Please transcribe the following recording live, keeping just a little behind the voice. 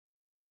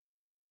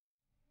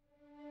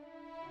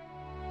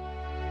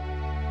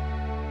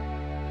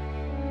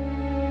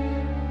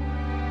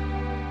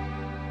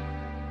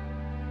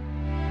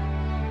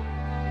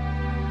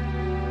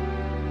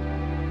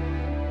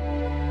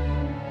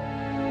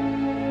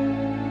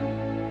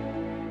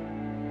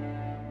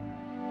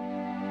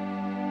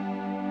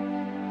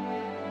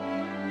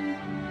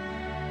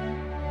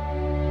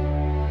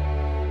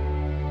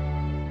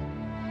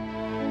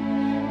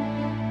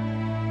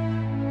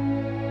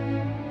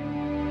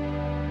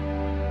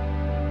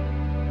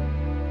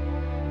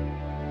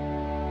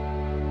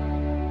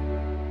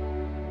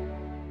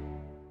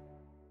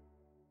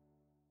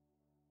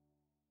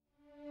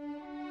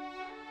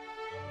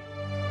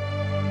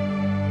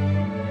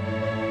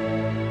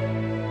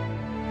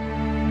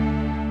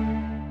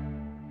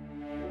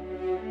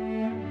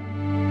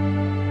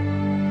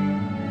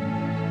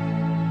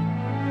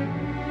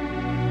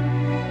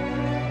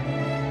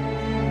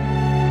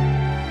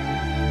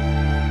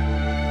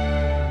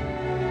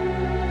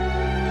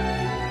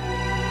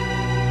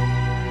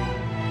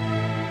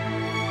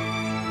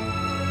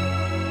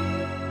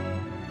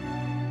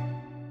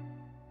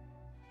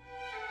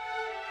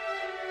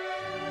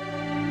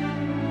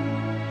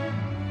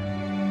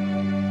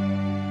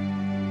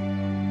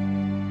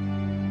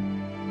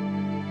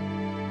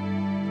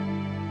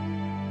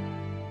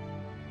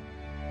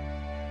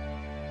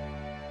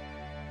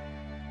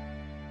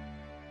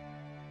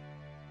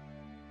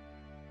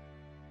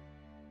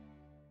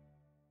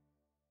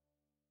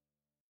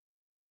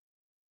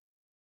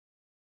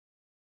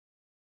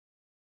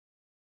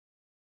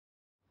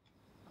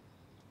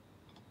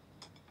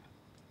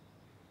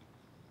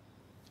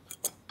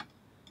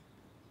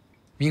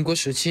民国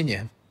17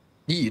年，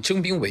你以征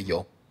兵为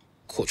由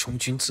扩充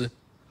军资，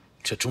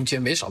这中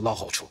间没少捞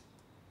好处。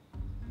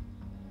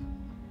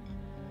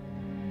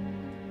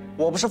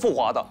我不是赴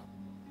华的，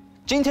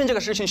今天这个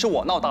事情是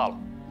我闹大了，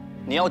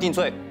你要定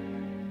罪，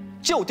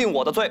就定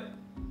我的罪。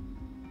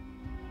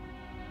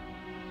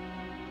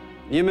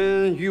你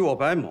们与我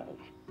白某，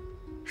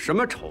什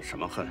么仇什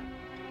么恨？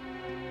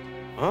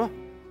啊？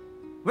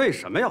为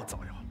什么要造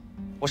谣？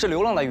我是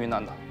流浪来云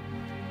南的，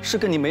是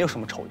跟你没有什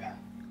么仇怨。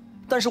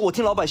但是我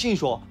听老百姓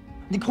说，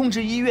你控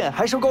制医院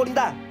还收高利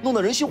贷，弄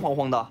得人心惶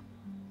惶的。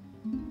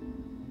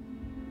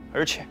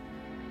而且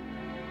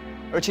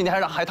你还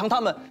让海棠他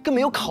们跟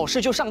没有考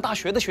试就上大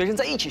学的学生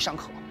在一起上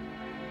课，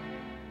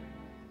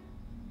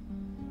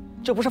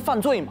这不是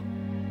犯罪吗？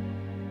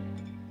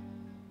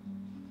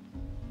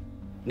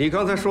你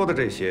刚才说的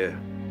这些，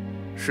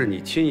是你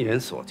亲眼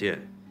所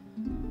见、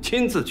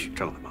亲自取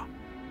证的吗？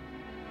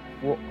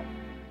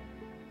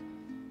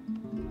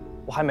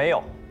我还没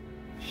有。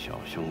小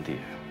兄弟，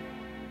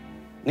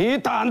你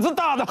胆子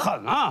大得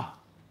很啊！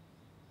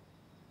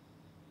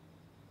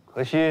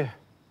可惜，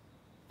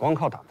光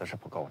靠胆子是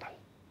不够的，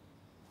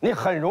你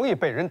很容易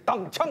被人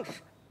当枪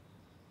使。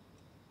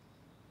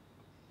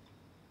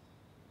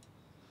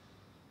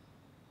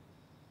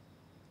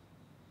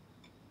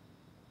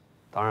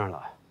当然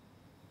了，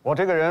我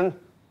这个人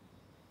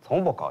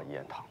从不搞一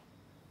言堂。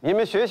你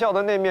们学校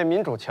的那面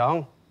民主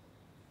墙，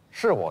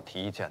是我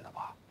提意见的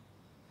吧？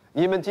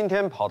你们今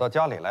天跑到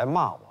家里来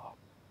骂我，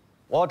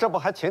我这不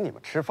还请你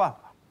们吃饭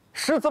吗？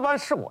师资班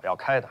是我要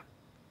开的，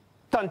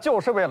但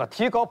就是为了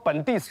提高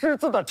本地师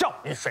资的教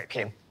育水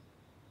平。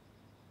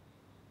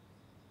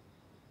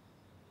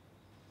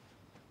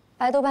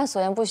白豆班所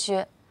言不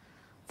虚，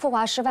赴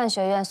华师范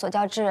学院所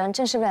教之人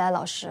正是未来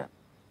老师，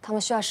他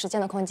们需要实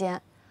践的空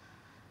间。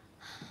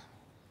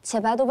且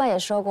白豆班也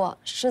说过，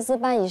师资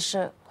班一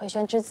事回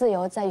旋之自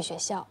由在于学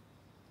校。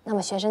那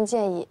么学生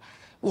建议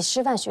以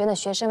师范学院的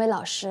学生为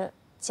老师，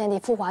建立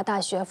赴华大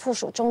学附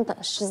属中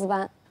等师资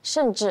班，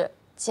甚至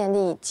建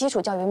立以基础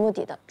教育目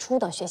的的初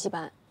等学习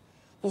班，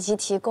以及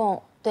提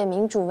供对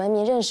民主文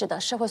明认识的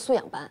社会素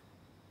养班。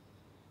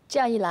这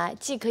样一来，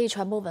既可以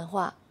传播文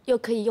化，又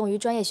可以用于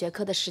专业学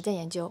科的实践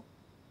研究。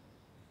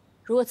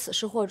如果此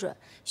事获准，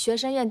学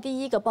生愿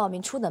第一个报名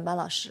初等班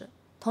老师，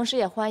同时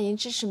也欢迎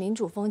支持民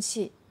主风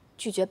气、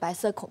拒绝白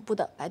色恐怖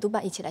的白督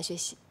办一起来学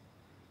习。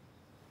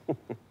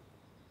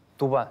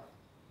督办，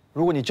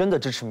如果你真的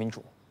支持民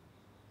主，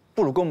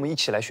不如跟我们一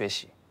起来学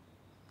习，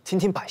听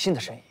听百姓的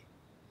声音。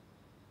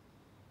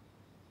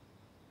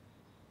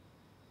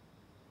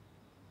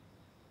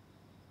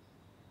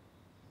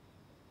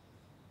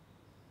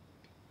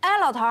哎，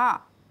老头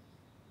儿，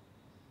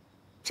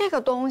这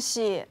个东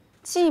西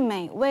既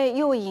美味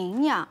又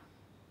营养，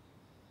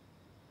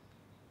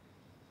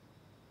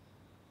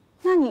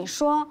那你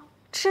说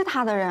吃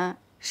它的人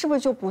是不是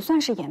就不算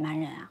是野蛮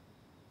人啊？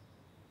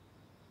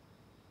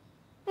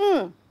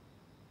嗯，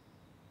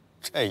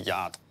这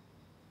丫头。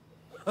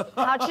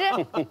好吃。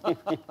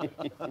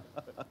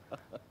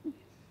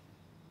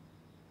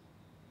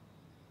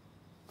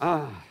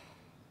啊，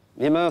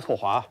你们赴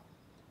华，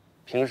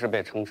平时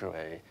被称之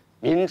为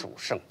民主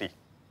圣地。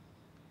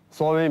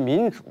所谓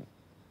民主，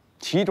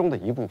其中的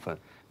一部分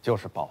就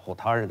是保护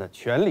他人的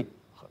权利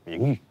和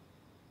名誉。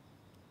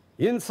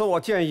因此，我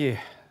建议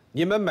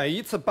你们每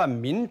一次办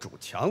民主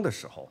墙的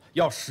时候，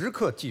要时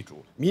刻记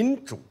住“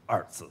民主”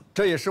二字，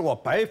这也是我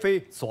白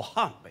飞所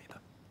捍卫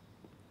的。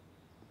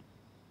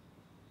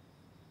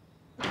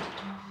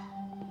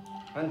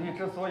本地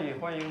之所以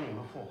欢迎你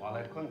们赴华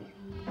来昆明，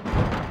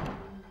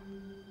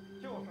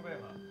就是为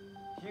了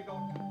提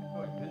高整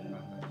个云南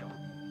的教育。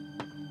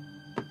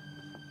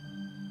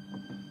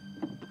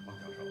王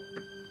教授，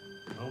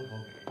能否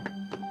给师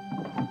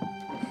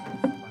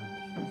资班的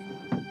学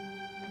生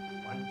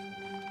完成使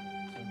命，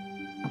一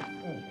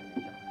人一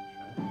家的权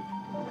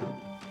利？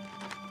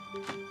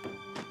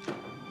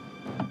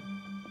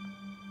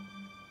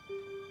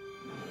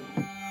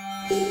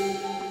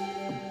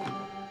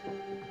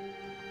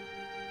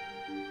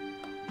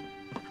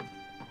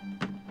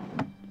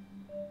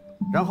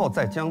然后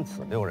再将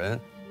此6人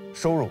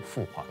收入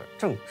赴华的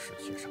正式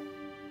学生。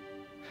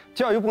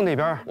教育部那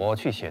边我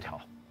去协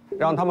调，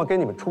让他们给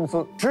你们出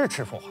资支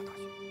持赴华大学。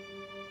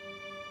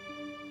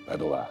白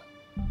督办，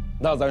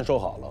那咱说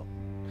好了，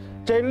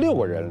这6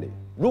个人里，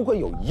如果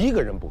有1个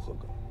人不合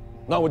格，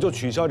那我就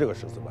取消这个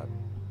师资班，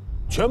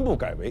全部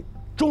改为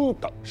中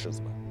等师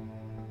资班。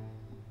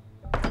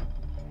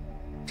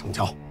成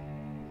交。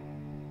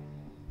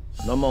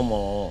那孟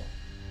某，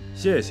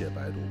谢谢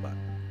白督办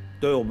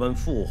对我们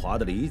赴华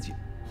的理解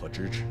和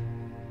支持。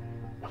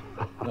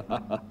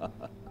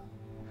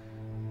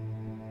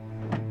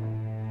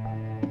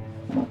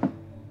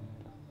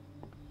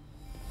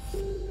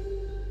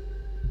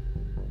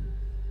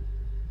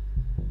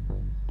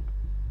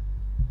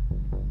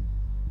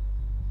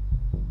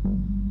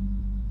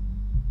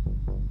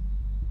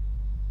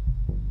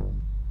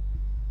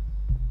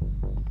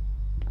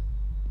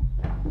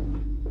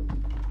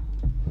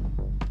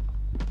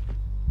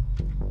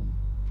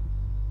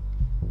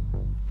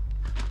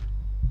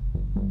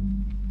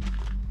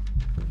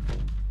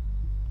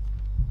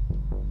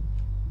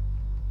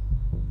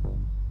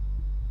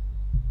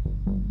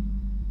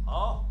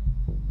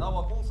那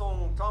我恭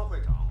送张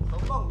会长和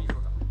孟秘书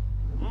长。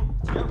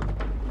请。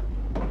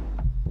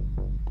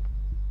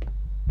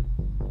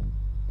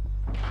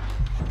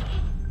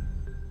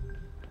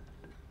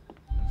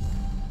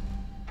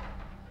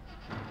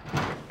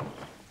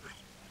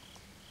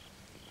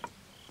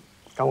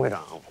张会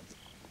长，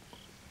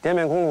滇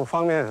缅公路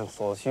方面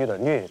所需的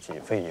疟疾、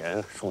肺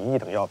炎属1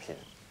等药品，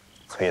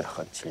催得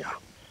很急啊，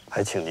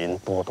还请您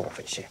多多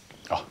费心。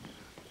啊，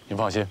您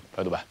放心，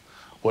白督办，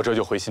我这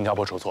就回新加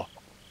坡筹措，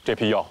这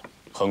批药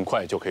很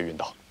快就可以运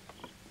到。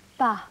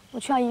爸，我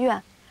去趟医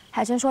院，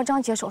海清说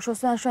张姐手术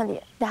虽然顺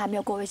利，但还没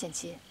有过危险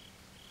期。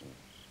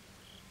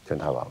天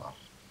太晚了，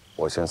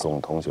我先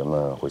送同学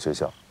们回学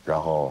校，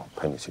然后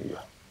陪你去医院。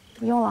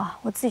不用了，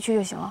我自己去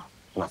就行了。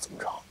那怎么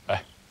着？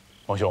哎，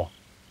王兄，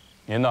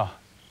您呢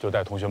就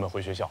带同学们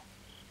回学校，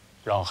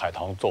让海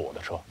棠坐我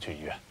的车去医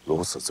院。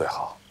如此最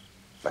好，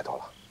拜托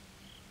了。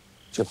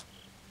去吧。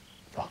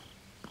走。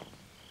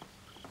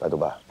白督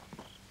办。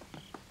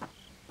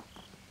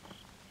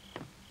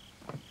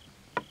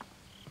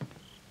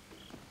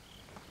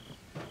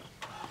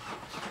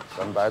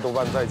跟白督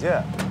办再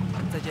见。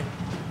再见。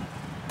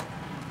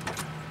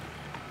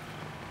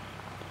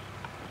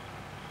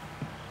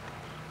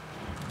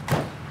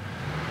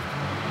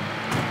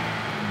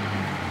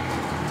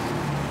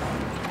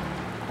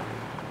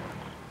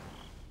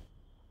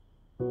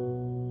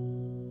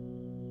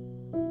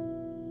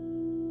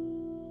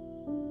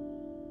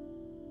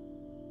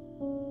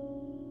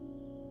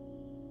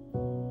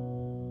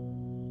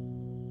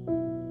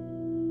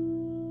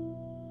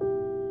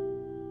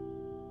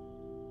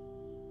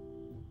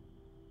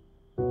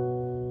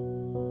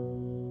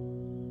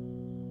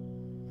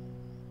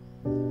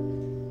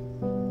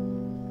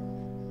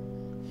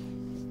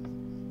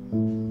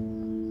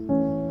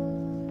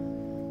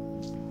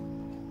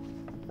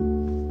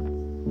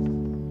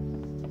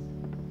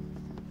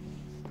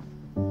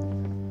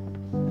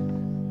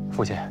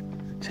父亲，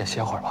先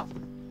歇会儿吧。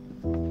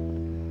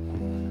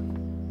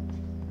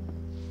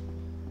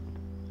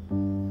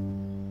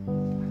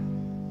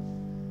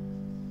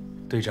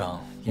队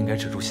长应该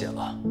止住血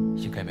了，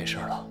应该没事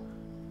了。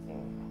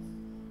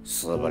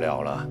死不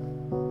了了，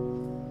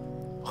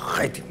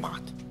还得骂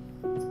他。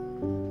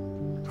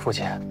父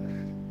亲，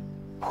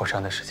破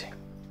山的事情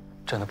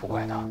真的不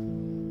怪他。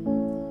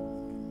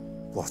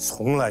我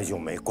从来就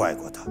没怪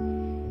过他。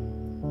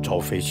招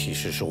飞启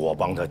事是我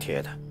帮他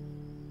贴的。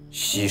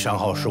西山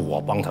号是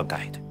我帮他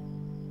改的，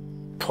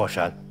破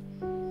山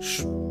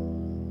是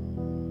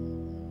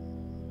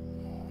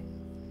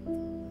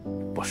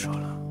不说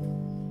了。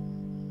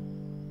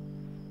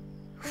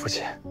父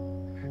亲，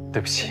对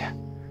不起，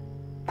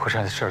破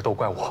山的事儿都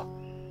怪我，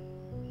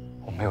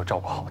我没有照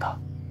顾好他。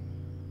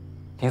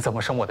您怎么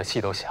生我的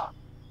气都行，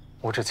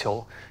我只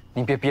求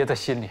您别憋在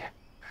心里，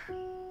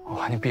我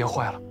怕您憋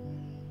坏了。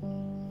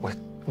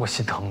我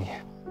心疼你。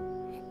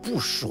不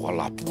说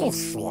了，不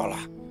说了。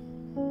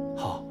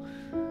好。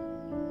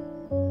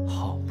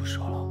好，不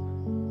说了。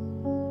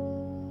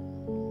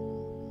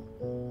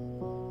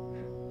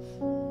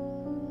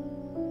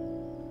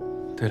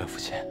对了，父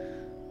亲，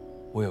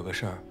我有个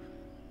事儿，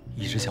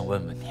一直想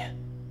问问你。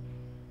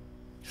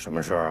什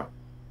么事儿啊？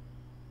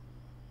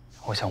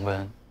我想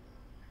问，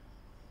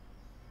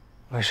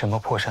为什么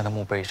破山的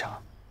墓碑上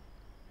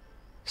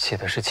写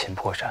的是秦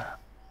破山？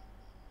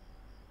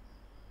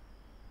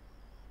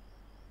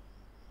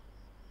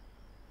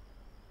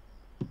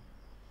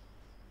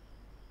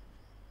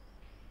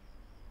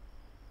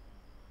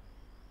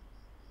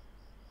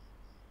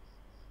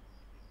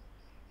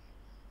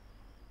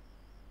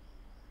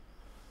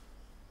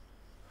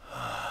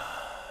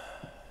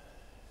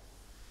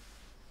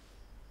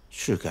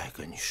是该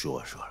跟你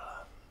说说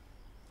了，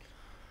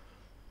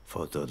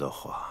否则的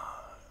话，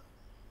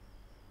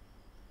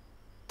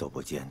都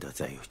不见得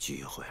再有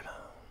机会了。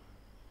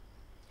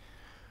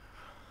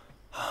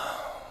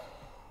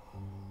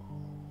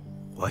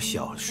我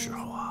小的时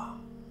候啊，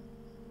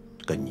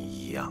跟你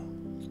一样，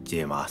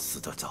爹妈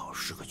死得早，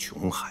是个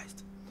穷孩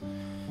子。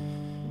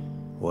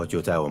我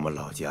就在我们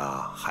老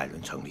家海伦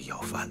城里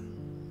要饭，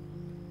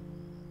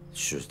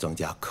是曾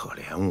家可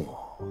怜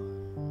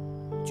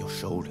我，就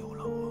收留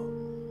了我。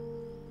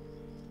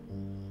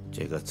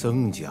这个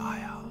曾家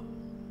呀，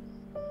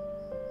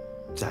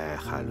在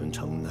海伦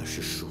城那是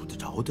数得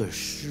着的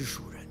诗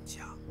书人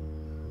家，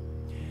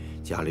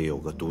家里有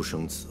个独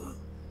生子，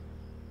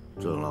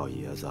曾老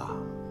爷子啊，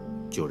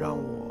就让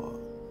我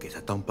给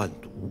他当伴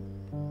读。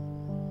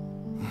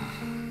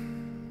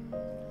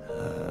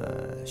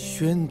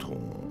宣统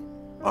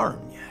2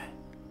年，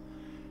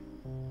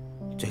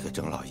这个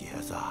曾老爷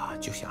子啊，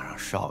就想让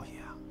少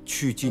爷啊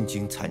去进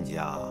京参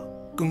加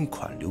庚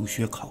款留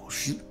学考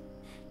试。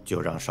就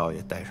让少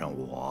爷带上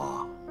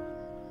我，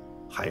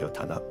还有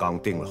他那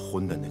刚订了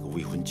婚的那个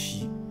未婚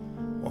妻，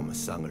我们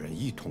3个人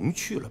一同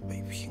去了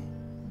北平。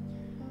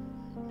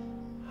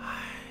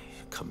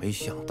可没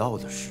想到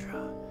的是啊，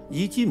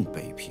一进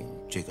北平，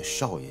这个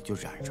少爷就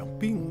染上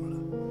病了。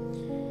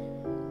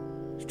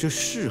这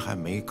试还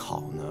没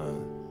考呢，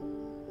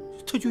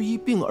他就一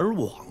病而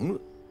亡了。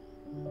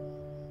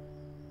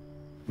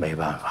没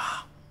办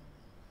法，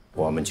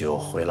我们就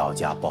回老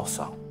家报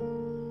丧。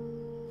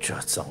这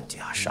曾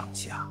家上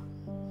下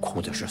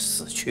哭的是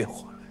死去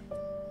活来。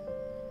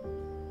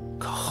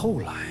可后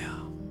来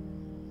啊，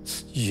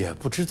也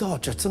不知道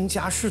这曾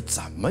家是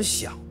怎么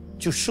想，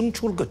就生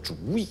出了个主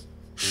意，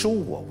收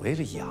我为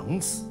了养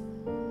子，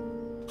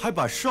还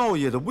把少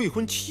爷的未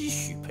婚妻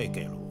许配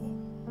给了我。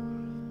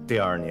第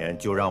2年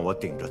就让我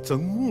顶着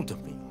曾木的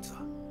名字，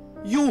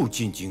又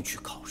进京去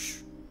考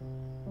试。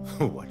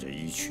我这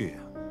一去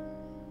啊，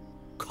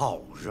考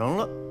上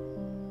了。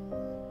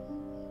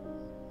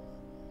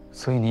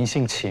所以您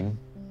姓秦，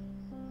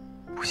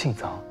不姓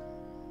曾。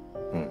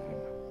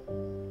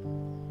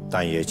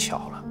但也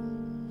巧了，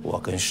我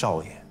跟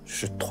少爷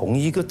是同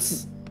一个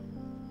字，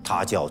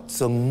他叫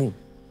曾木，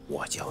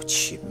我叫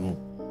秦木。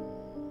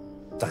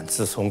但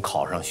自从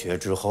考上学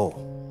之后，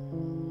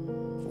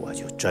我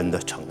就真的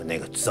成了那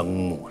个曾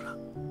木了。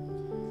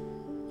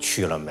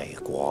去了美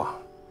国，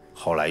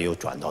后来又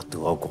转到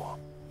德国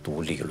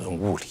读理论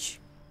物理，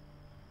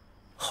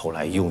后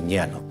来又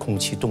念了空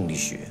气动力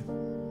学。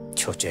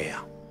就这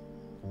样，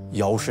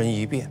摇身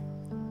一变，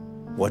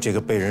我这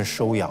个被人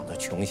收养的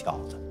穷小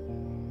子，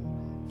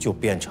就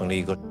变成了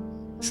一个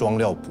双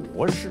料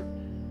博士。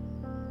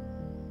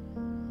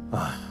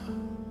啊，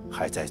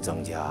还在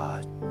曾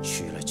家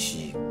娶了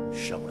妻，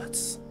生了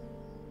子。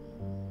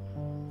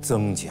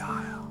曾家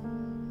呀，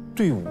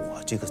对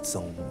我这个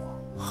曾木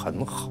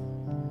很好，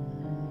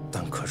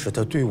但可是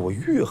他对我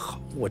越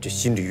好，我这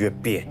心里越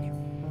别扭，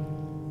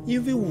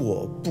因为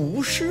我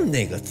不是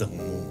那个曾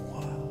木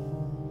啊，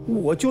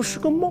我就是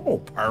个冒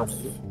牌货，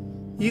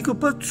一个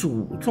把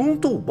祖宗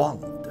都忘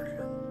了的人。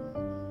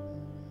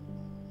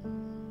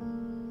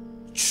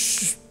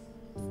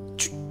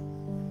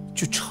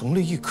就成了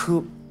一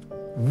棵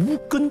无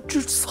根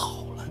之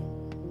草了。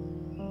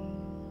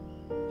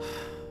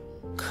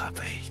可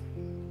悲，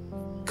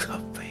可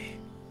悲！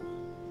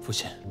父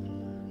亲，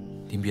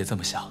您别这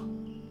么想。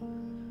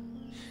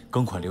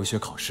庚款留学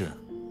考试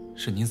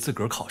是您自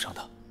个儿考上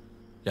的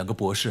，2个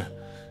博士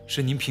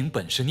是您凭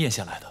本事念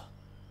下来的。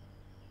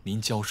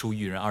您教书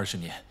育人20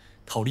年，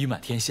桃李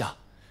满天下，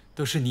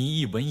都是您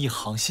一文一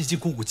行辛辛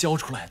苦苦教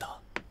出来的。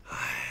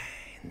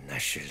那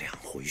是两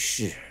回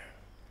事。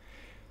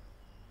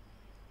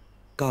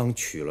刚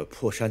娶了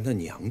破山他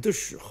娘的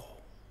时候，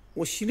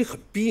我心里很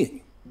别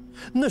扭，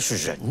那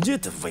是人家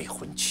的未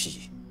婚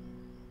妻。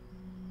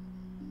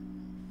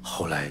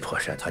后来破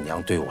山他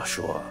娘对我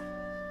说，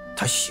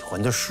她喜欢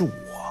的是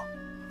我，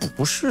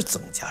不是曾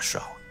家少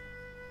爷。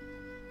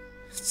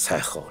再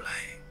后来，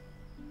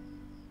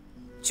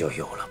就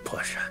有了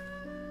破山。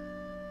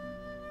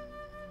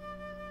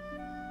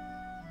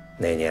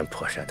那年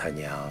破山他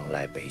娘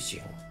来北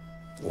京，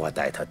我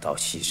带她到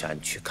西山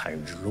去看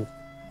日落。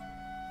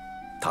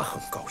他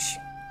很高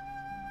兴，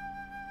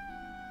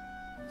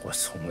我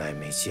从来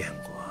没见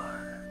过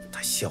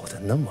他笑得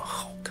那么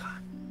好看。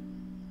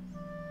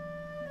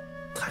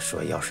他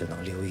说要是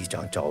能留一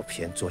张照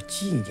片做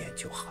纪念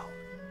就好。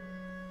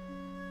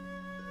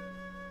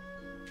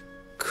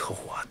可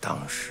我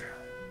当时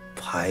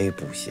拍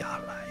不下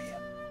来呀，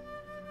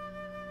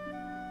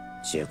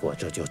结果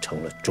这就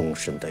成了终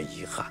身的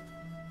遗憾。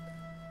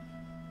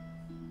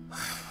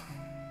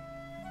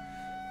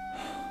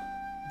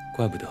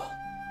怪不得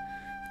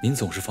您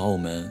总是罚我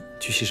们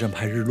去西山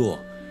拍日落，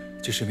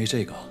就是因为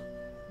这个。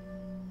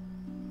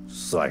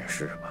算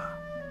是吧。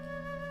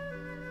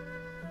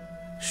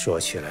说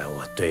起来，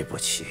我对不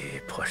起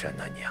破山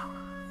他娘。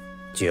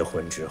结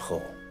婚之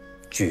后，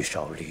聚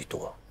少离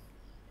多，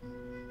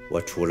我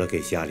除了给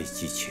家里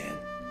寄钱，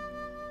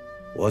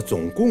我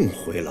总共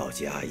回老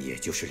家也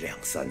就是2、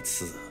3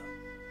次。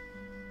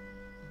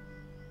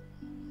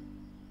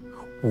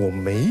我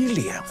没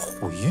脸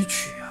回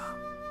去啊。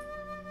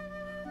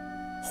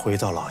回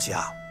到老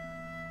家，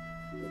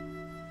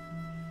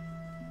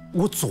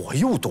我左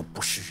右都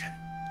不是人，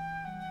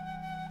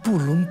不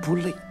伦不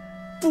类，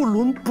不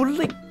伦不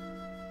类。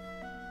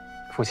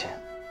父亲，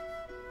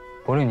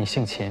不论你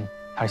姓秦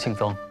还是姓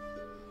曾，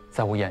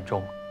在我眼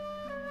中，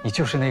你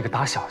就是那个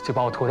打小就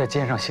把我驮在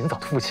肩上行走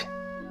的父亲。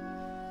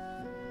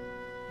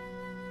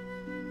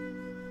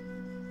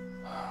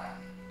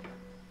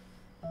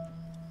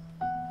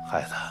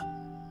孩子，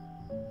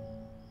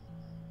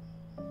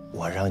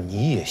我让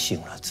你也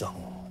姓了曾，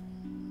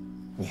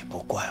你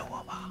不怪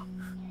我吧？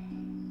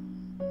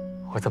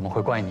我怎么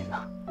会怪你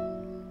呢？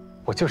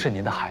我就是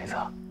您的孩子。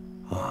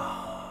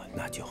啊，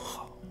那就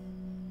好。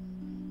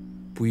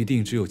不一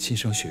定只有亲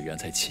生血缘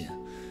才亲。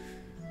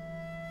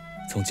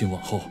从今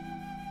往后，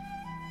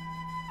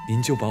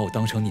您就把我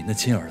当成您的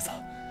亲儿子。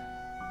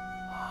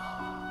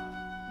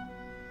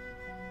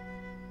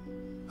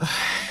唉，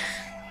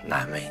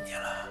难为你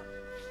了。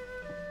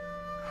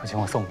父亲，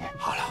我送你。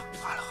好了，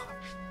好了，好了，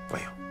不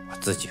用，我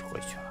自己回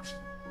去了。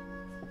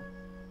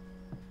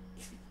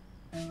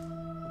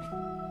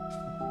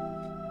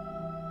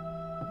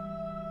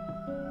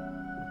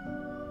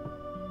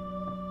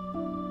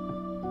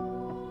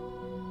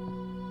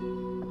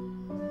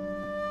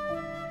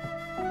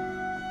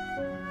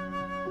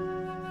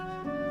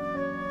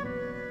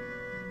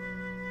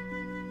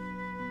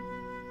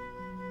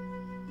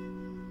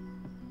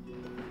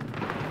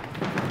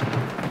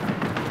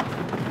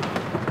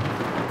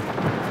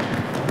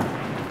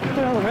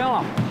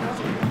样了？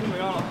怎么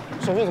样了？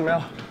手术怎么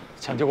样？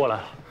抢救过来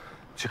了，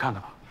去看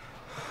看吧。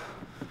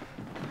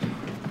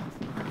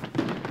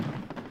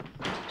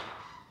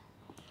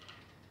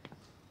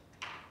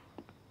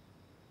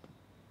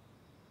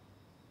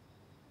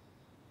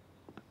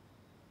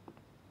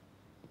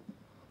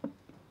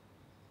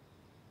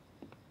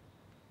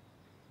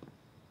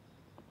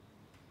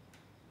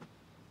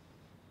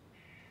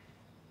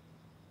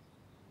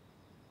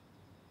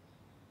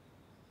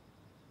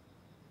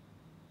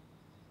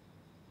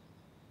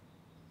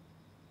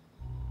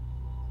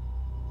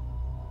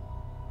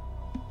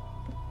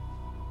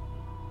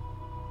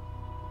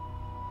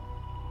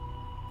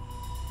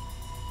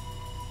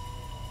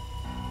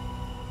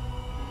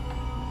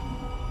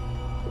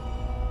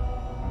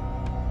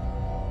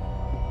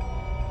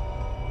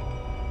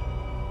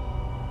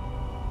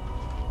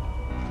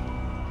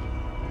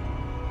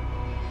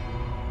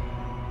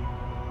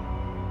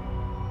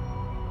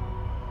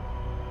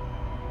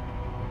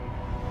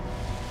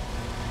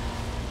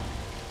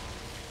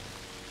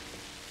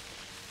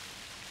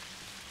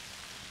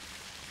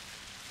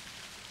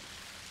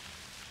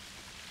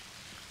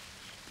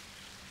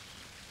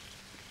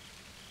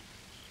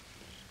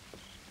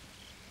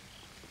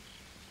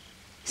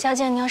 小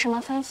姐，你有什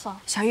么吩咐？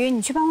小鱼，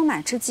你去帮我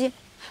买只鸡，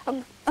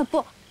不，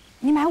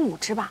你买5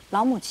只吧，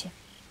老母鸡。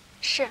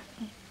是。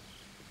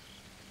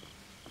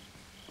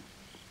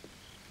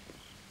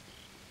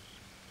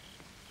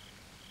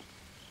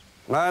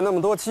买那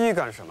么多鸡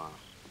干什么？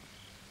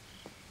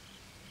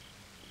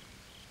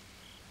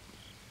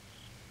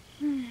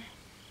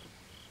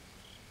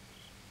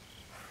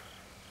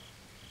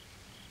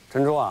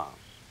珍珠啊，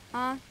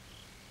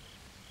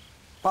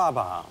爸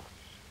爸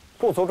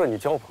不阻止你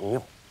交朋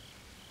友。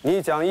 你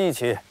讲义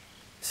气，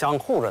想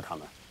护着他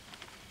们，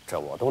这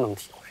我都能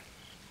体会。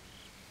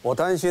我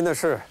担心的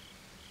是，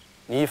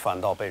你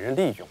反倒被人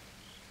利用，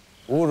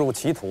误入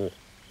歧途。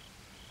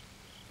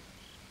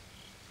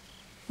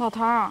老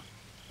头儿，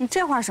你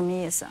这话什么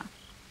意思？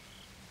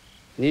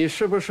你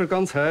是不是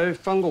刚才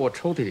翻过我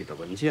抽屉里的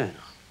文件呀？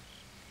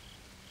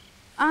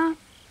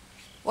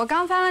我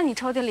刚翻了你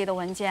抽屉里的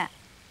文件。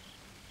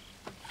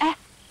哎，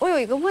我有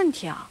一个问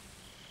题啊，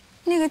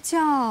那个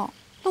叫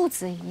陆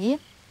子怡。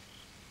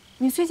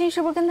 你最近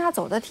是不是跟他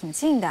走得挺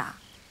近的？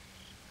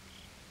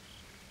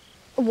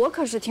我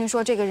可是听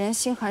说这个人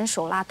心狠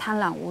手辣、贪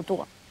婪无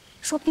度，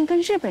说不定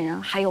跟日本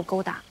人还有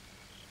勾搭。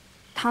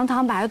堂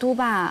堂白督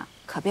办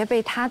可别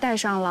被他带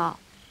上了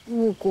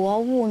误国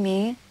误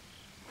民、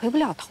回不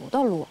了头的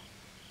路。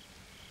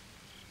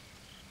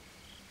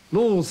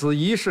陆子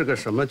怡是个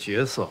什么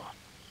角色，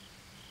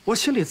我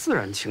心里自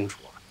然清楚，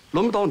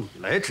轮不到你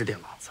来指点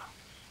老子。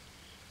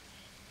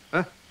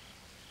哎，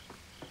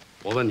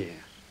我问你。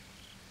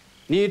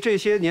 你这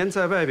些年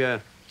在外边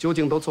究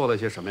竟都做了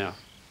些什么呀？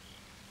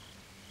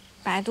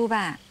白督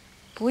办，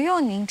不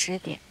用您指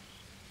点。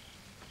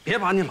别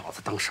把你老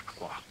子当傻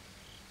瓜。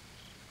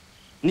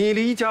你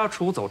离家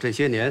出走这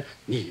些年，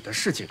你的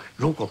事情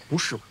如果不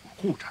是我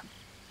护着，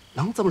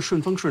能这么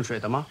顺风顺水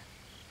的吗？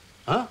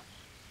啊？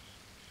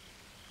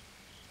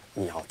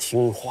你要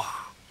听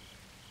话，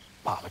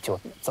爸爸就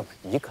这么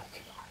一个女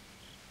儿，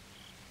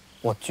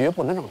我绝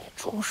不能让你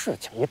出事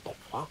情，你懂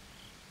吗？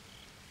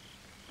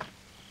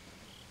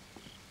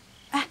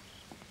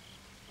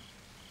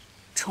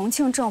 重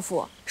庆政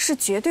府是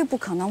绝对不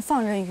可能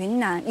放任云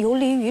南游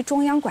离于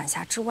中央管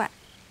辖之外，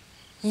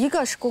一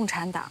个是共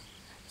产党，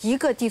一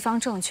个地方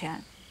政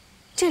权，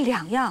这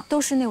2样都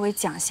是那位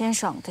蒋先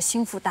生的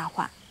心腹大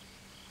患。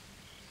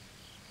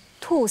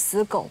兔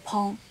死狗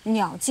烹，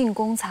鸟尽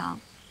弓藏，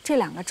这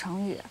2个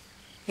成语，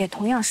也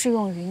同样适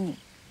用于你。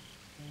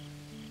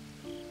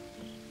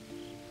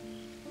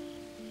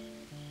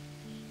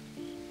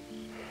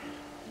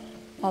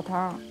老头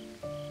儿，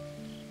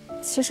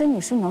其实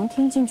你是能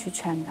听进去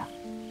劝的。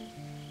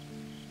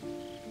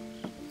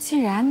 既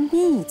然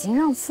你已经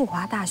让富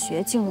华大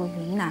学进入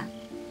云南，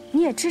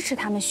你也支持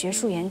他们学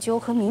术研究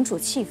和民主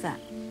气氛，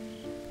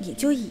你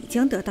就已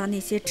经得到那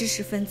些知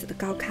识分子的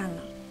高看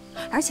了。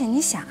而且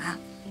你想啊，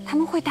他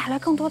们会带来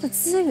更多的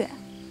资源。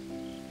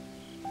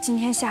今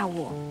天下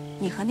午，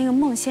你和那个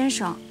孟先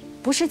生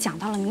不是讲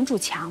到了民主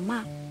墙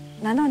吗？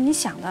难道你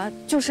想的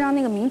就是让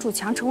那个民主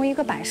墙成为一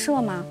个摆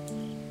设吗？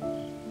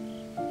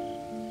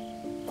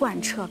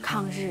贯彻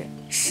抗日，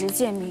实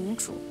践民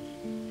主。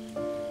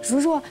 如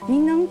若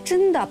您能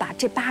真的把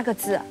这8个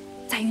字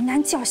在云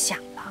南叫响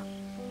了，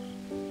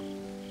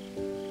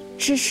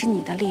支持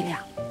你的力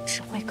量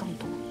只会更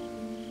多。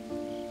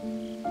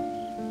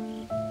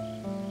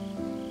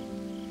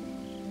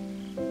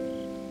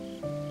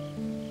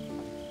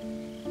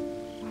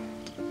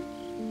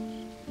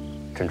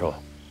珍珠，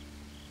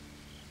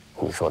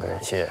你说的这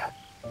些，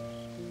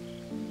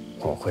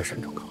我会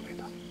慎重考虑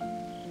的。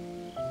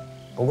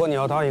不过你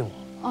要答应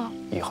我，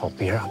以后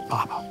别让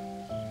爸爸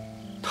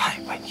太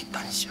为你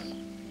担心了。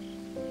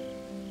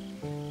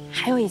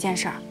还有一件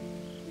事儿，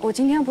我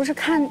今天不是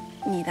看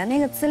你的那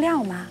个资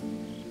料吗？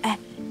哎，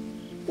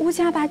乌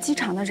加巴机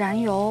场的燃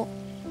油，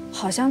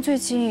好像最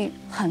近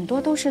很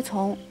多都是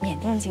从缅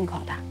甸进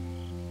口的。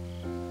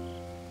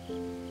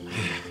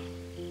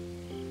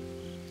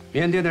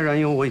缅甸的燃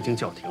油我已经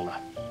叫停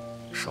了，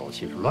手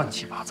续乱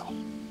七八糟。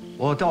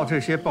我调这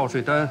些报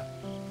税单，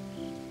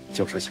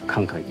就是想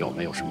看看有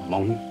没有什么猫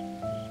腻。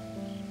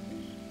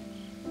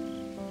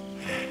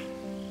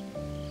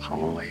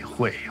常委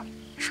会呀，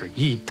是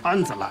一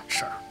摊子烂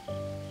事儿。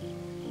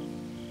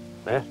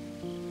哎，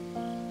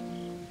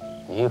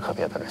你可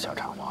别在这瞎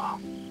掺和啊！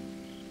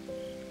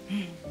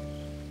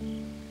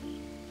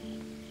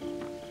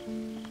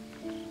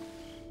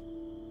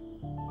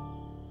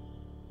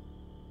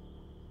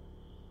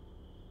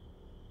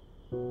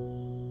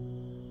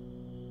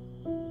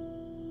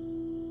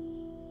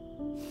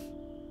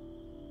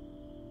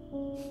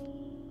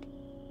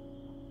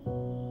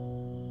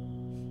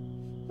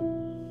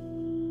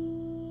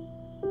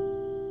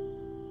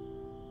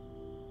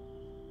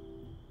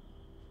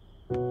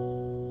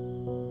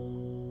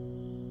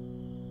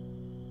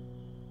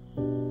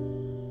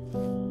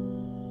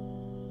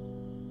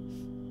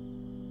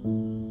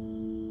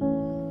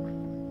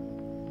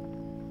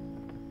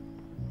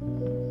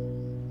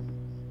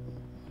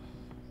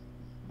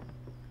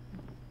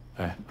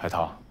海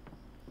棠，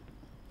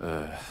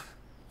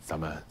咱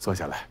们坐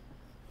下来，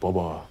伯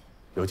伯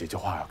有几句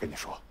话要跟你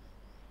说，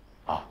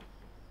啊，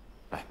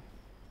来。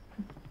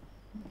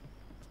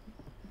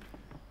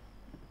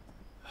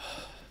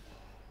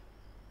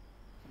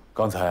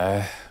刚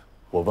才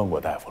我问过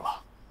大夫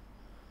了，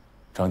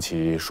张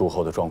启术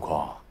后的状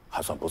况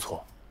还算不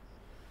错，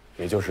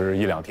也就是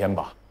1、2天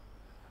吧。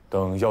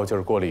等药劲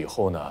儿过了以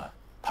后呢，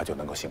他就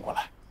能够醒过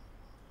来。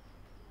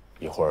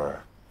一会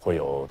儿会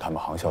有他们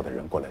航校的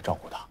人过来照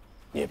顾他。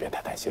 你也别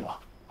太担心了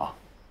啊！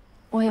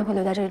我也会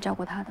留在这里照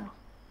顾他的。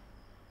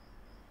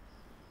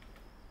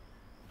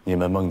你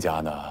们孟家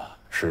呢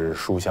是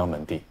书香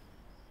门第，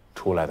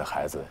出来的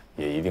孩子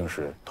也一定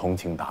是通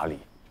情达理、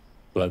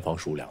端方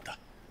淑良的。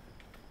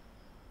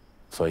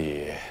所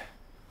以，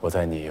我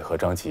在你和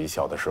张琪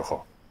小的时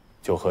候，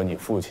就和你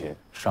父亲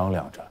商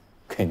量着，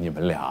给你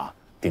们俩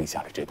定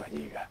下了这段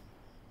姻缘。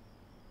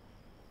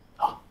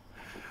啊，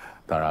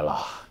当然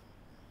了，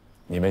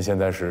你们现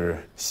在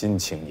是新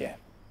青年。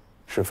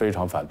 是非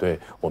常反对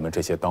我们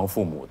这些当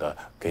父母的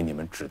给你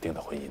们指定的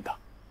婚姻的。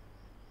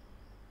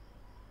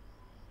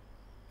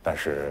但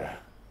是，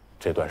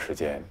这段时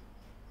间，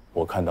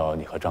我看到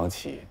你和张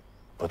琪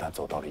不但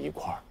走到了一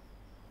块儿，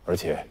而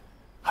且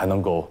还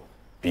能够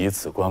彼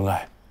此关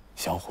爱、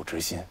相互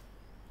知心，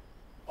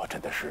我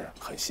真的是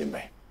很欣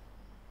慰。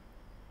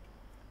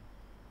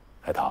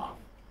海棠，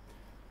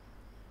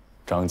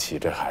张琪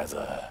这孩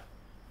子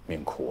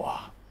命苦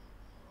啊，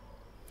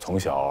从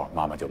小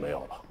妈妈就没有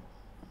了。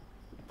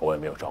 我也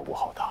没有照顾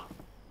好他，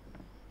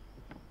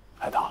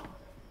海棠。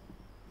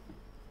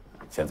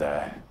现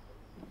在，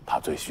他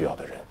最需要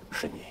的人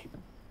是你。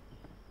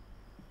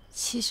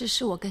其实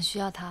是我更需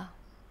要他，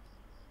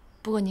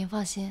不过您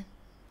放心，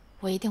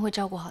我一定会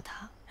照顾好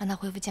他，让他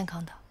恢复健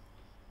康的。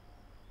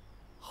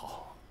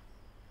好。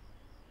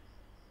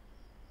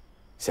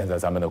现在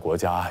咱们的国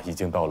家已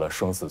经到了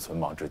生死存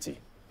亡之际，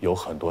有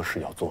很多事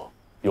要做，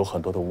有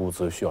很多的物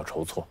资需要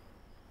筹措，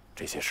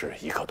这些事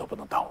一刻都不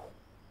能耽误，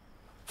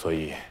所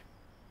以。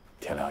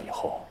 天亮以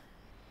后，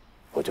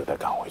我就得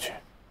赶回去。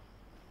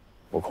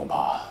我恐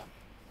怕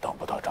等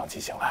不到张琪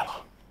醒来了。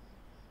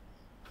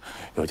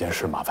有件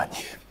事麻烦你，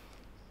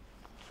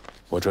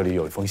我这里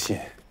有一封信，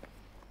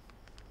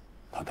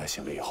等他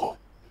醒了以后，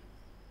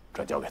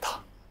转交给他。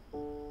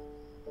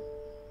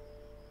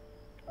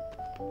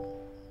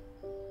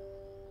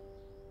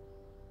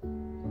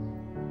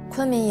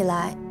昆明以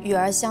来，与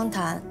而相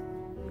谈，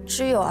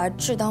知有而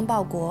志当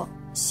报国，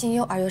心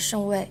忧而又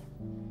甚慰。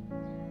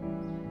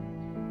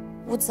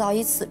 吾早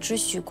以此之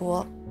许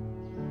国，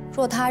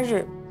若他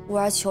日吾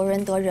而求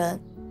人得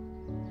人，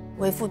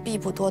为父必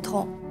不多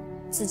痛，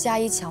自加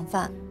以强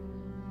犯。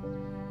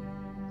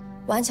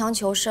顽强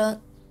求生，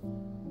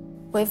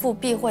为父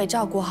必会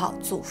照顾好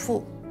祖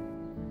父，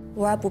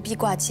吾而不必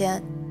挂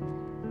牵。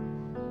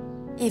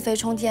一飞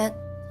冲天，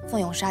奋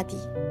勇杀敌。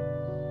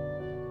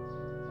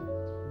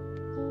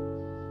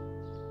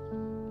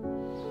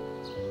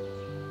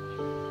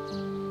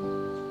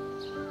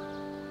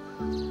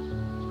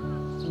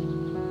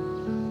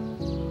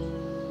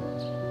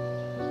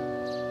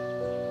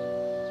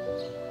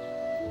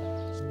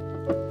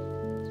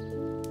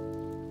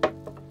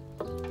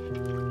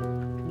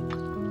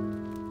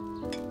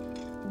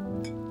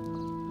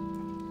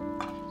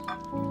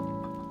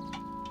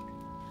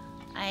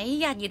 哎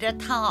呀，你这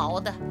汤熬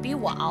的比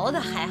我熬的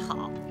还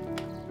好。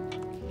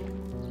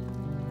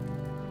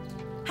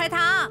海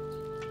棠，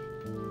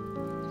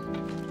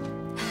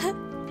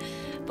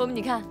伯母，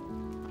你看，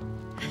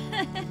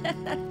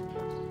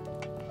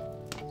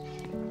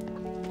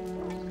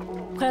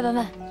快来闻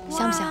闻，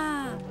香不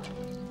香？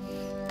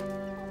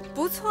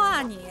不错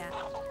啊，你。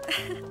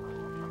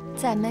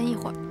再焖一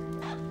会儿。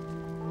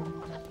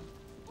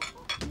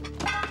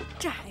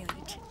这还有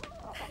一只。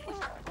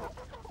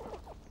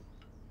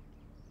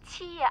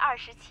 7月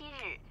27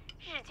日，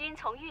日军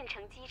从运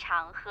城机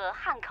场和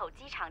汉口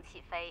机场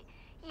起飞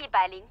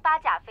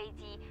，108架飞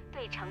机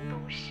对成都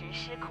实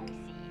施空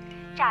袭，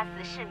炸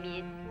死市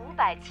民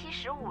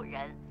575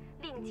人，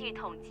另据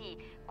统计，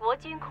国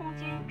军空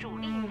军主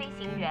力飞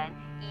行员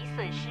已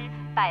损失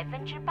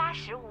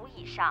85%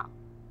以上。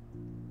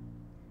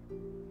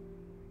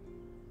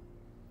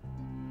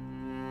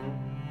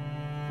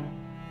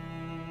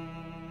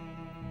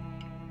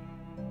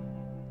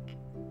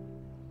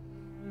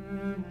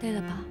累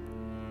了吧？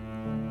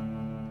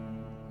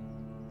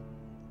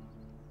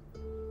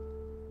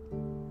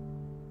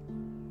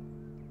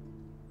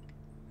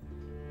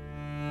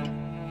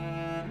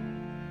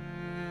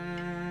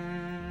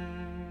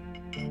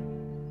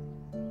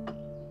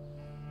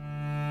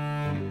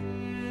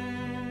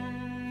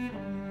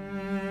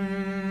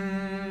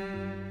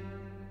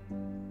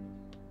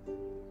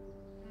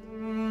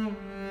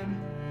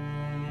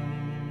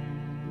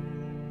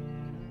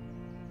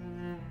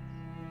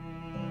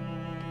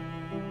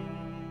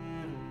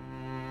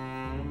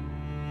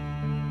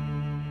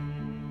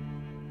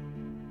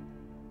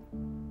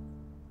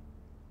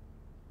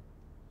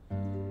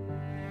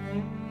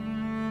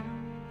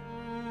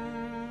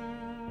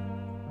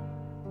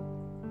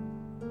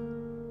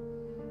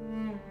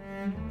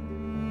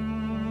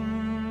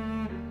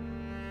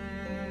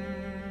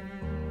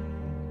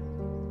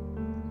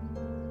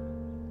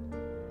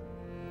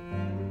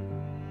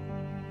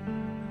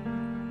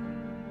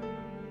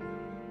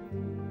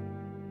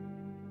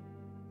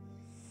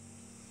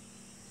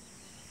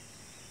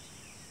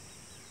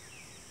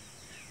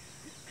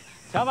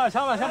抢板，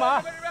抢板，抢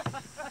板！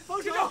放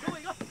手！给我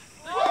一个！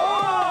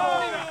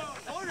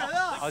好人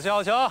啊！好球，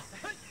好球！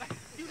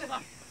盯住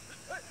他！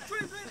追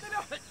追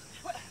那边！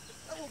快！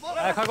我防！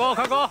哎，开弓，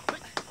开弓！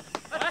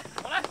来，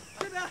我来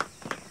这边！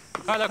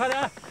快点，快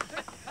点！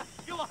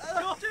给我，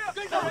给我！这边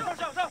跟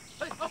上，上！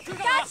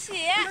佳琪，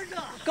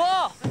哥，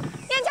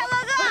燕桥哥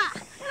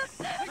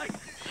哥！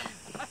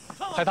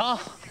海棠，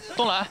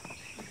东来，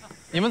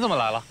你们怎么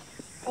来了？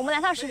我们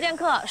来上实践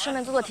课，顺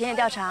便做做田野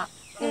调查。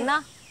你们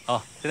呢？哦，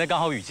现在刚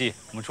好雨季，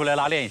我们出来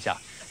拉练一下。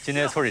今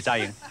天村里扎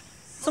营，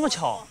这么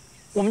巧，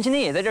我们今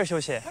天也在这儿休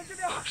息。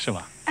是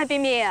吗？哎，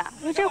冰冰，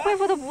你这恢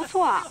复的不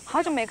错啊，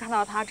好久没看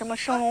到他这么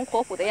生龙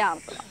活虎的样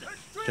子了。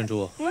珍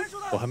珠，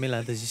我还没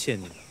来得及谢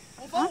你呢。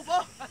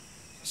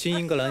新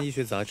英格兰医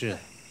学杂志，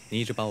你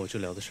一直把我治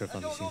疗的事放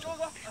在心上。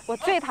我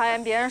最讨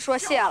厌别人说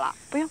谢了，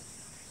不用。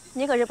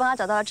你可是帮他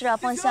找到了治疗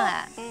方向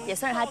哎，也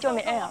算是他救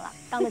命恩人了，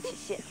当得起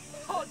谢。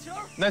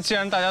那既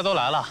然大家都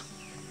来了，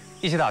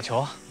一起打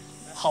球。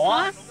好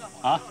啊！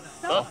啊，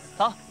走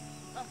走。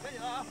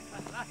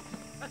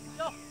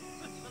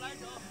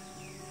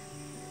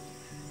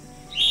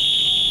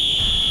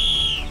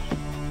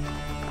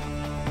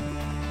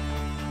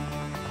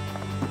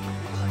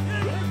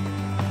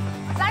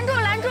拦住，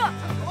拦住！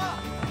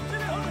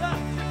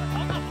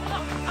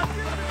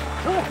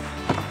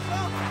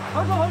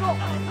防住，防住！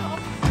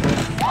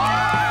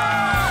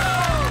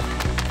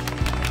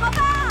好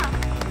棒！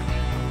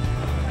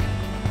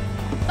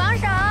防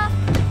守！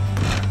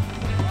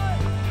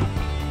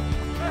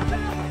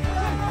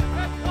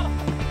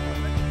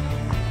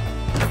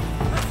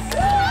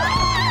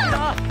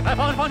来，防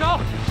守，防守！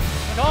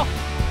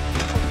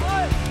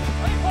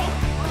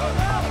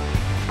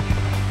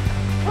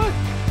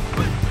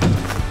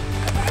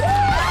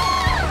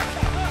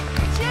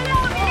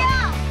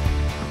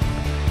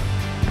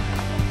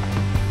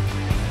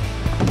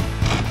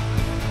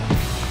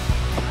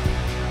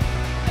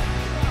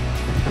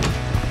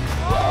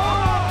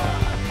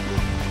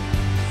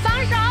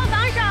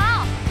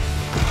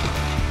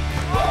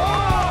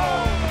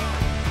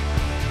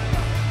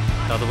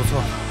打得不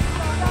错。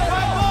快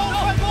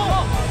攻！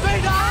队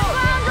长！帮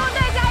助队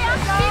加油！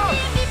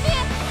比拼！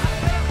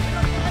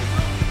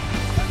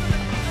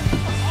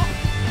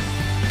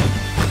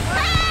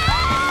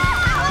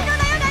我中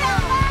的又得2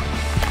分，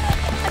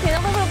他体能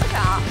恢复了不少。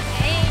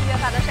哎，约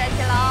法都帅气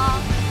喽！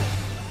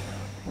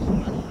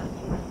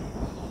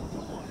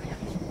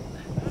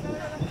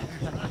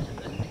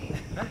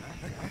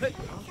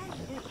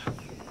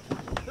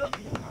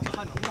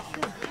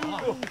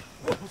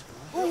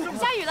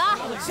下雨了！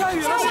下雨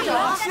了！下雨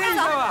了！歇一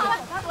下吧。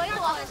躲一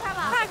躲，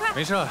快快！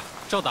没事，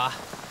照打。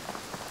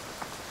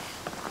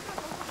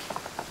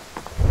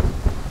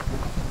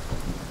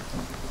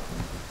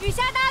雨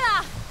下大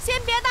了，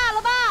先别打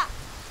了吧。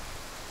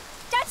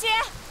张琪，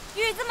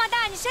雨这么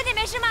大，你身体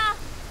没事吗？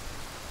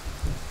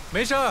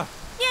没事。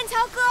燕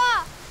桥哥，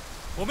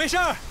我没事，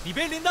你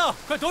别淋到，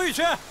快躲雨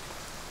去。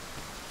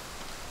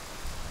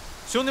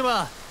兄弟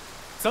们，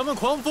咱们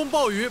狂风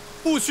暴雨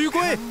不许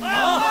归！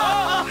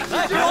好，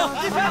来，加油！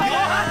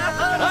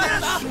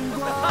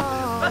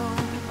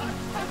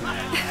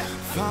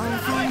仿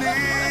佛你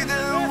的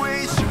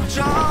微笑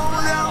照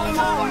亮我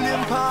脸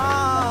庞，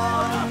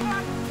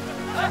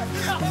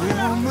我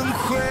们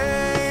会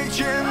肩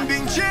并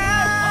肩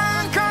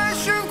看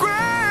巡归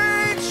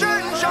正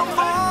上风，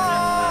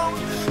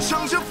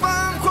向着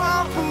繁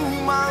华布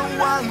满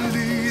万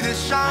里的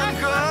山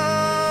河，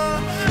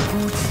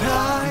不再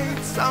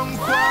仓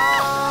皇。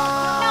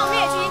那我们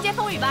也去迎接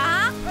风雨吧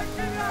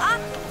啊！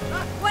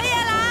我也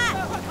来，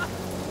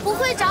不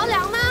会着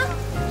凉吗？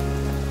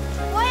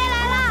我也来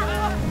了。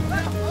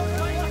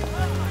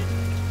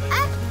哎，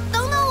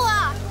等等我！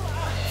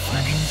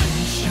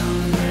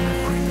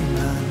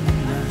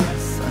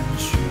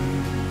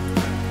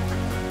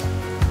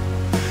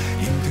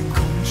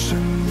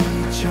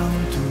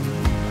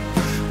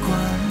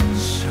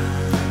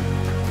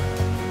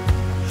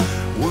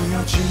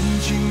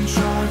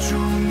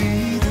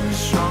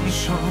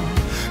手，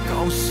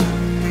告诉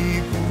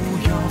你不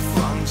要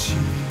放弃。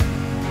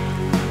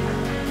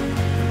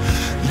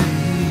黎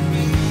明，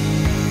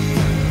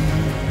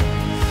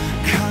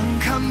看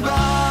看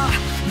吧，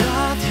那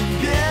天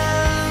边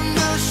的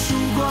曙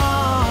光，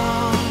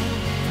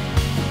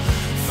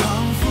仿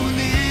佛你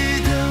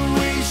的微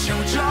笑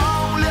照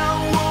亮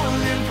我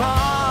脸庞。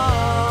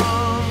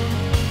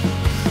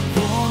我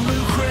们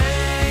会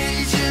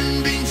肩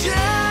并肩，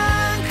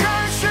看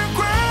雪归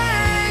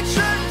成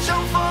长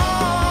风，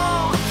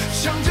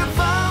向着繁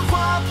华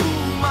铺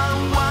满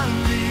万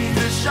里的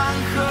山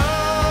河，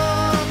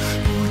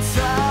不再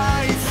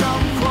仓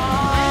皇。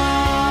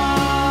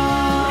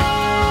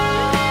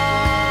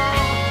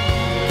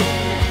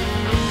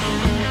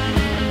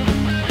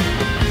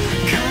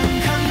看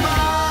看吧，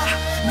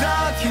那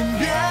天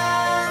边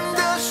的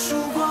曙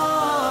光，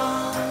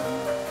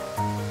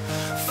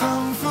仿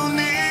佛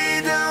你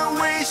的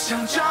微笑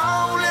照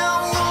亮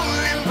我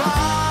脸庞。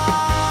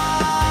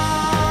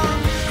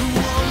我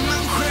们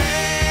会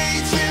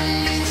肩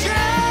并肩，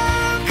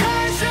看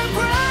雪归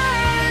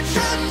成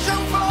长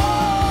风，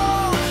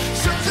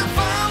向着繁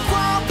华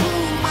铺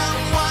满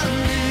万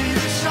里的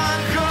山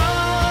河，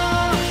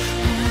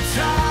不再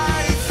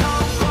仓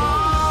皇。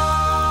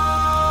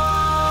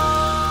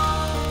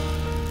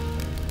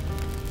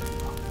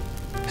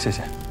谢谢。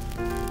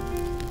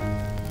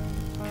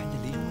看见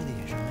李中尉的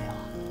眼神没有？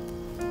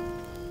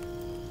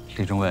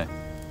李中尉，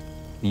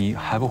你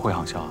还不回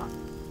航校啊？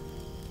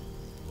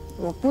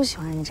我不喜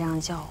欢你这样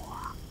叫我，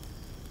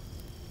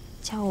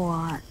叫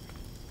我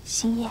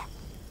星夜。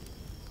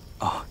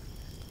啊，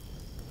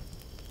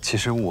其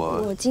实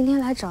我今天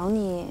来找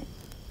你，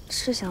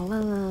是想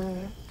问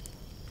问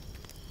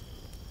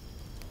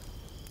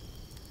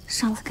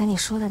上次跟你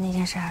说的那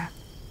件事儿，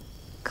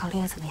考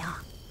虑的怎么样？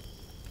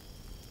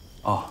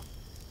哦，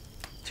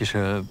其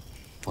实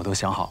我都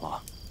想好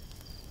了。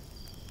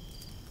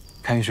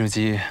开运时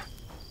机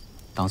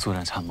当作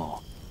战参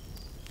谋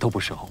都不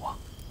适合我。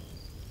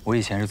我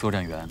以前是作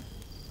战员，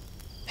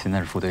现在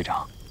是副队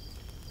长。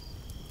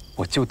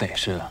我就得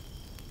是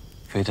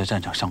飞在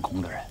战场上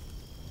空的人。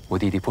我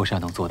弟弟破山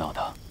能做到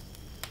的，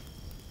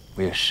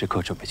我也时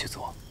刻准备去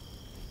做。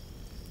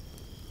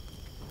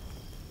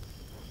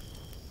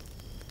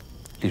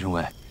李中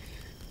尉，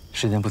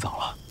时间不早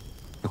了，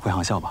你回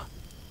航校吧。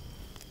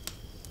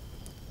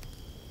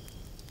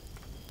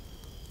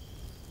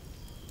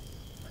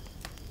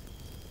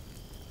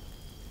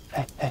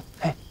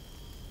哎，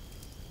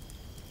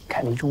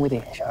看李中尉的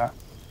眼神，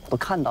我都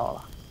看到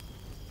了。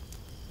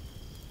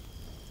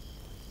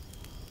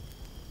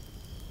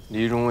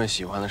李中尉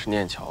喜欢的是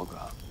念桥哥，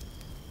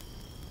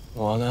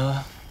我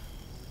呢，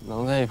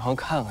能在一旁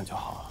看看就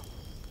好了。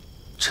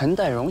陈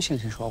代荣先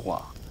生说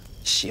过，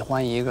喜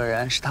欢一个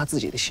人是他自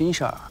己的心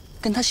事儿，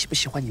跟他喜不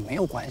喜欢你没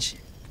有关系。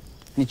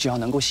你只要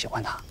能够喜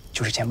欢他，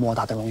就是件莫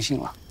大的荣幸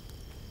了。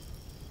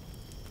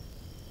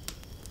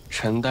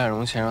陈代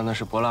荣先生那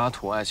是柏拉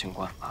图爱情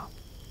观吧？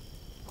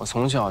我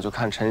从小就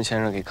看陈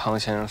先生给康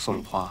先生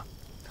送花，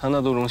他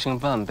那都荣幸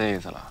半辈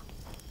子了。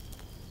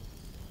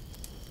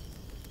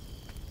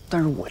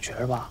但是我觉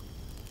着吧，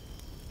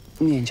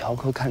念桥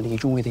哥看李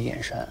中尉的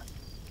眼神，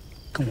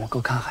跟我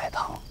哥看海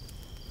棠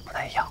不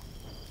太一样。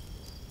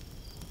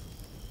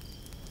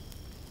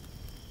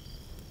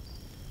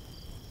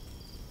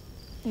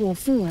我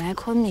父母来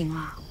昆明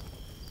了，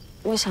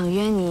我想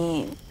约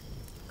你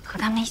和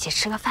他们一起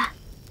吃个饭。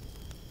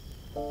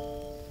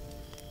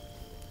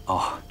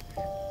哦，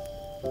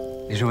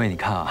李中尉，你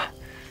看啊，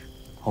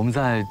我们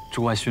在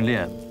驻外训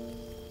练，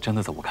真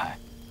的走不开，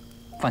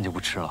饭就不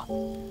吃了。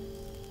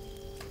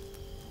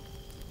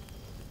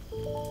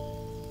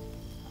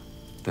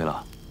对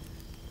了，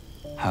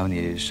还有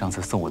你上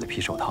次送我的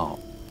皮手套，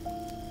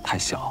太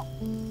小，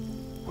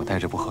我戴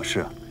着不合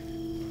适，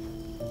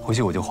回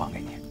去我就还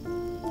给你。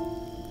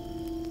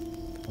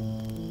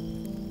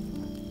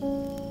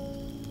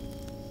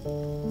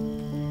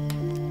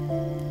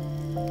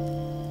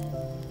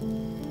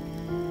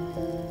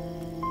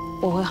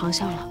我回航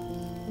校了。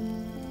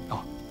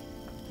哦，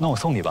那我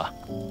送你吧。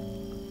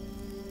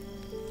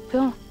不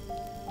用了，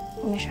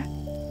我没事。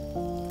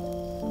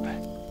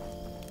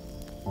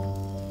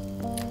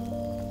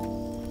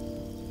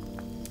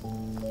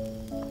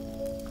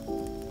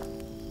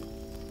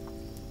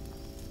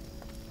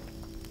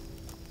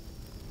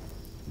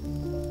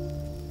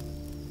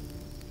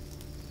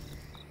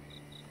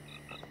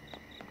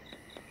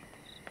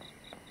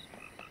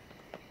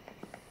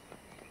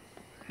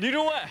李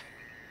中尉，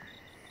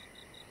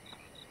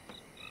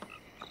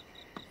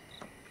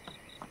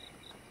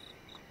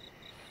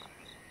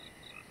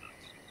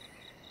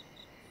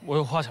我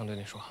有话想对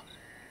你说。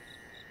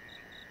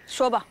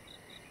说吧。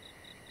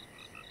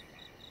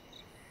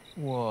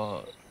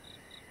我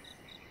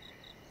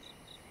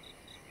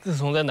自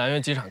从在南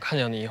苑机场看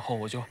见你以后，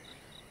我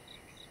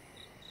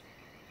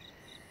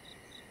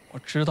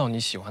知道你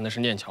喜欢的是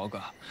念桥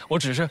哥，我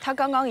只是他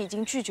刚刚已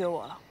经拒绝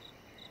我了。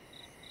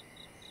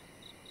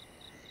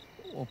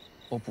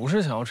我不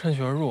是想要趁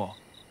虚而入。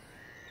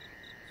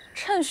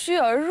趁虚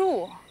而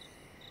入？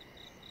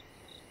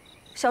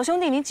小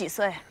兄弟，你几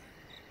岁？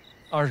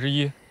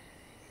 21。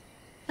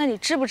那你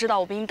知不知道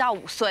我比你大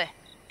5岁？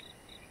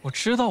我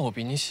知道我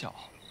比你小，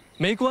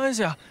没关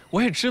系啊。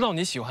我也知道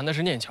你喜欢的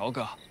是念乔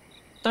哥，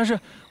但是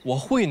我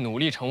会努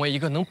力成为一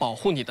个能保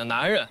护你的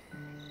男人。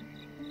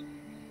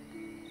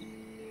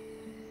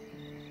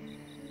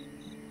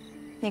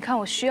你看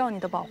我需要你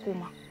的保护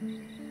吗？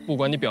不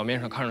管你表面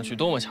上看上去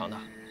多么强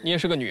大，你也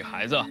是个女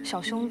孩子。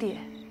小兄弟，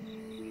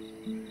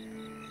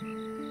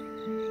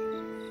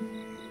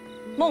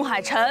孟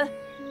海晨，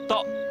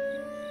到。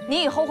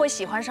你以后会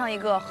喜欢上一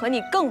个和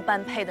你更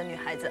般配的女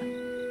孩子。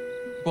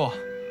不，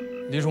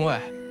李忠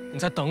伟，你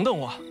再等等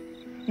我，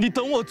你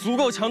等我足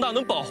够强大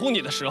能保护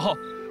你的时候，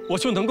我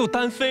就能够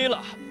单飞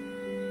了。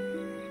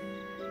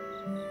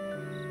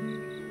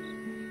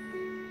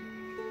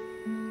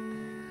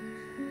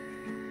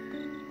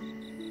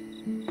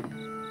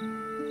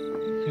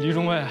李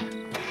忠伟。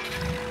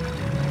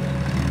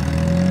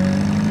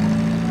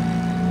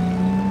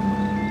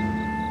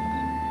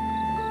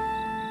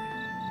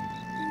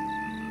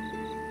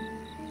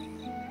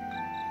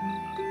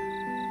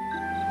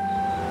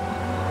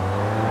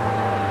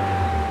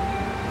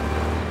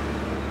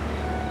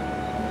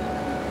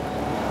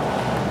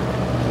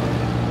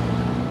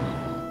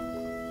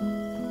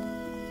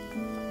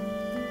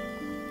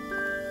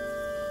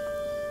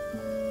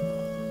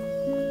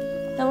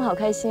 我好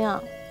开心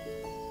啊！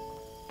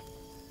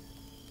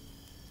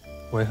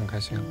我也很开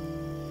心啊。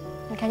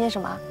你看见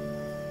什么？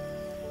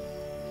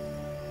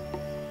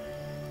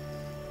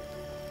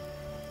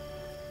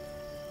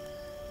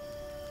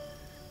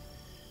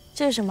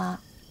这是什么？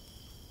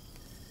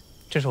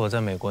这是我在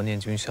美国念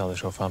军校的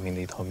时候发明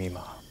的一套密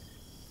码，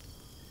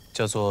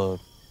叫做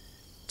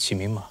起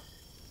名码。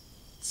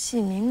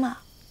起名码。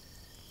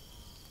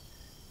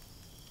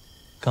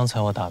刚才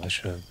我打的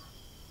是。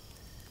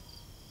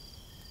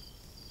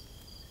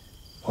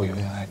 我永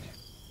远爱你。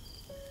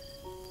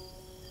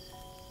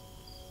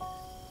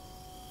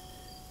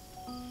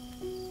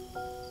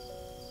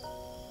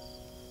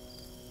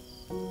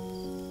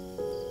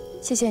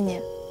谢谢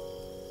你。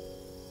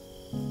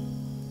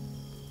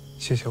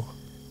谢谢我。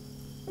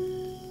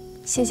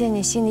谢谢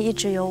你心里一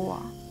直有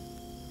我。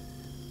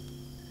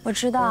我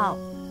知道，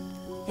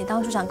你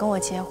当初想跟我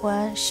结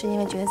婚，是因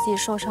为觉得自己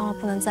受伤了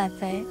不能再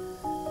飞。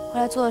后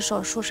来做了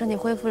手术，身体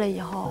恢复了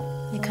以后，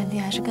你肯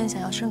定还是更想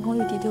要升空玉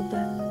帝，对不对？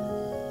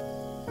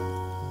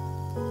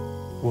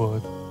 我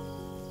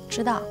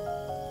知道，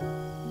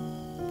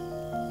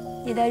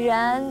你的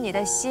人、你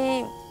的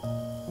心，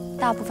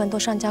大部分都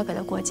上交给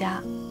了国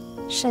家，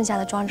剩下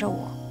的装着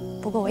我。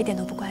不过我一点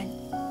都不怪你，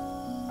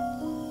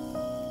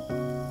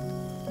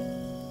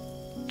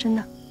真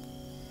的。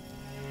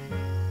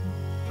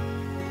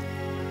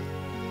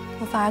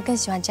我反而更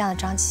喜欢这样的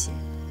张琪。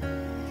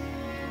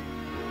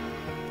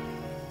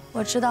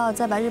我知道，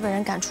在把日本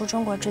人赶出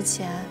中国之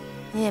前，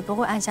你也不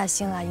会安下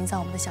心来营造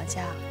我们的小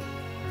家。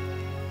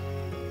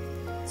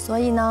 所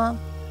以呢，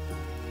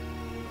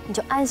你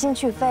就安心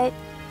去飞，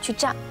去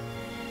战，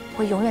我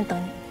会永远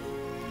等你。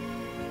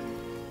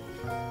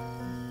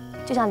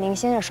就像林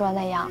先生说的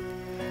那样，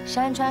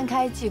山川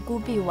开季孤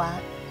碧完，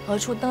何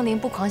处登临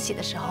不狂喜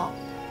的时候，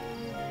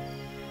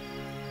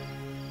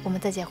我们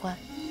再结婚。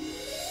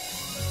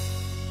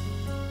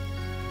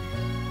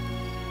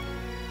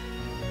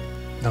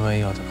那万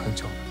一要等很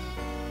久呢？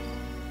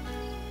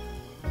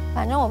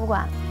反正我不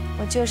管，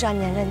我就是要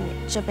黏着你，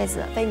这辈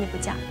子非你不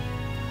嫁。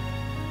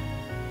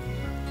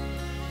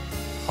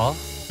 好，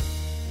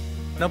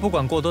那不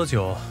管过多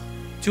久，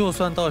就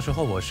算到时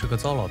候我是个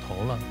糟老头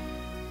了，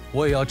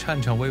我也要颤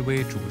颤巍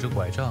巍拄着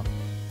拐杖，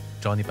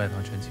找你拜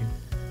堂成亲。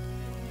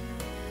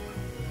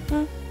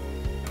嗯，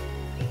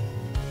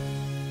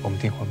我们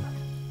订婚吧，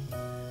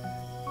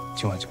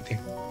今晚就定。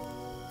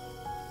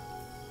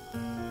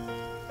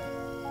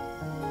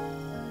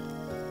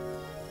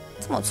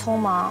这么匆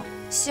忙，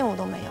信物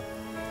都没有。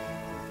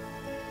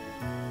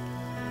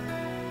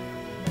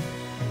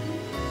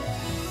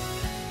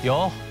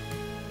 有。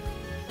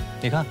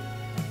 你看，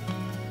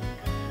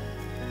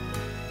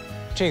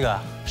这个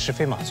是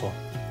飞马座，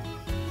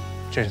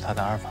这是它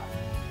的阿尔法、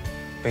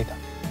贝塔、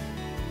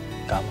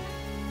伽马。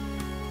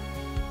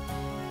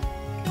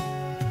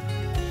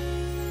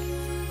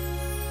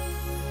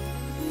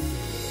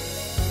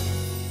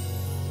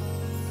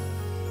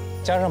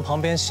加上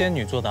旁边仙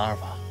女座的阿尔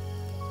法，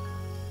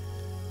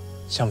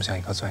像不像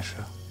一颗钻石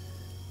啊？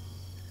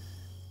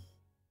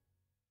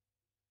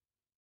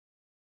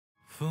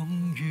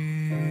 风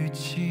雨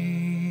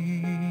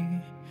起，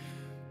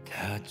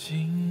他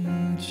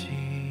荆棘，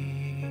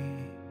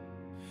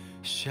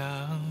想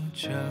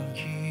正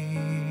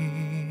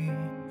义，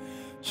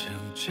正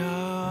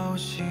朝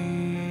夕，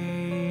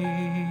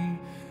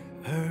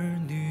儿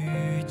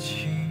女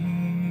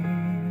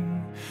情，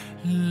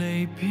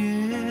泪别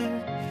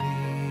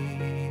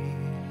离，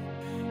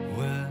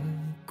问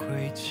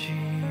归期，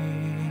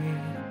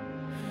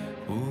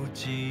无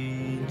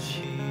尽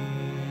期。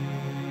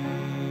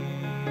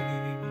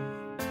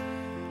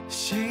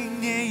 新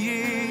年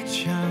一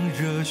场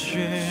热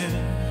血，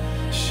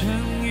生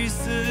与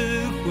死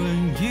魂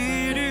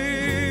一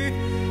缕，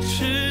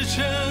赤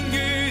诚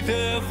雨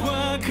的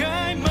花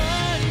开。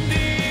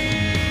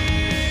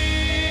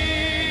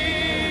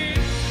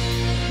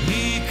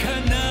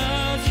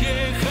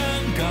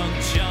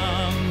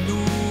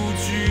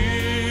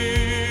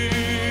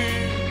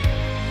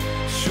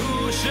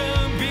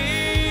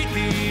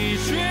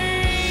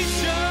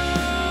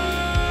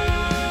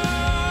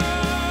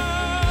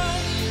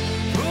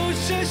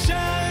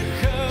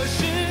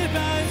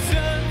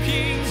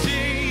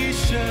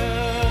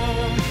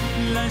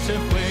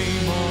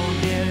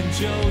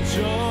究中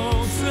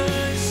存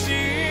心，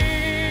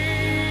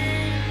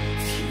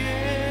天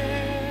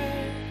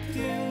边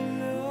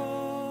流。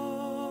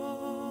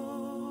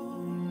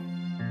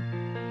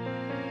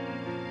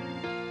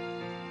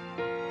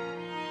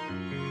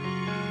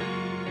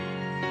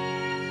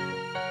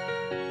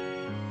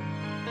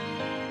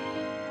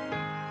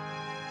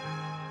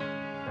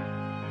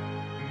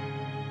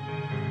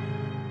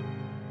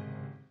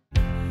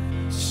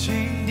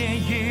经典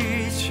一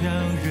腔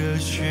热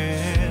血，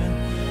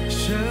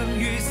生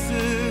于死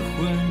魂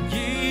一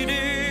缕，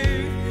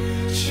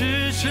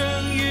赤诚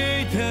于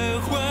的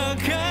花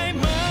开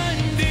满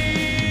地。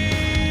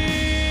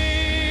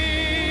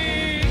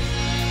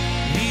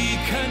你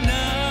看那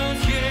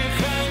铁汉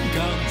刚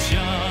强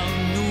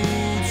怒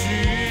举，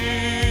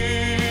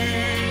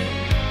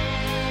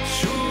出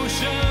生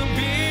必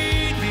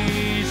地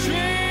追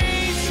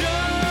求。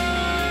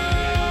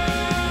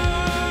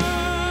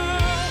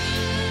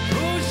不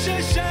舍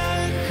山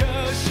河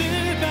失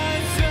败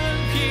曾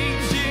平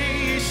静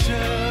一生，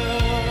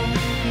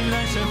阑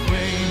珊回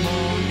眸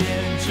研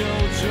究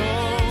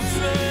中。